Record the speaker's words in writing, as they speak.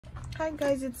Hi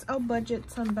guys, it's L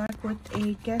Budgets. I'm back with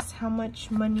a guess how much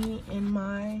money in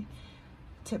my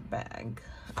tip bag.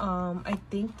 I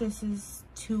think this is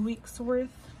 2 weeks worth.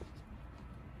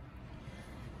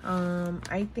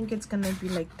 I think it's gonna be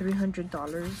like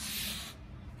 $300.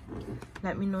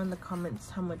 Let me know in the comments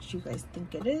how much you guys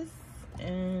think it is,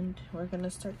 and we're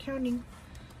gonna start counting.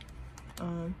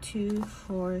 2,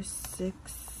 4,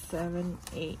 6, 7,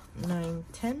 8, 9,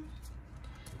 10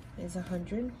 is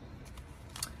 100.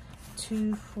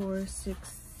 2, 4,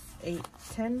 6, 8,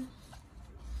 10.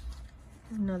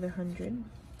 Another 100.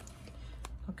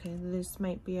 Okay, this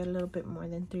might be a little bit more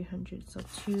than 300. So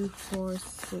 2, 4,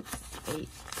 6, 8,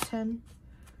 10.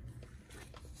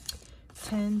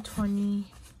 10, 20,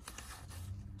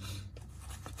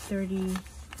 30,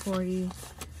 40,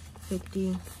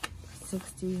 50,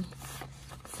 60,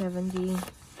 70,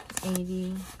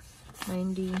 80,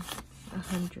 90,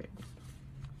 100.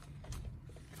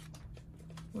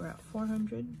 We're at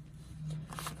 400.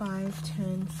 5,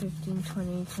 10, 15,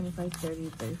 20, 25, 30,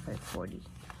 35, 40.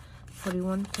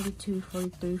 41, 42,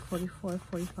 43, 44,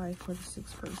 45,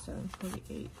 46, 47,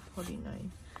 48,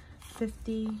 49,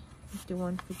 50,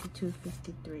 51, 52,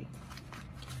 53.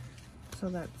 So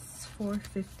that's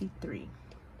 453.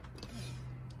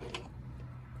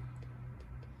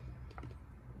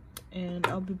 And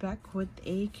I'll be back with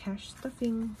a cash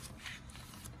stuffing.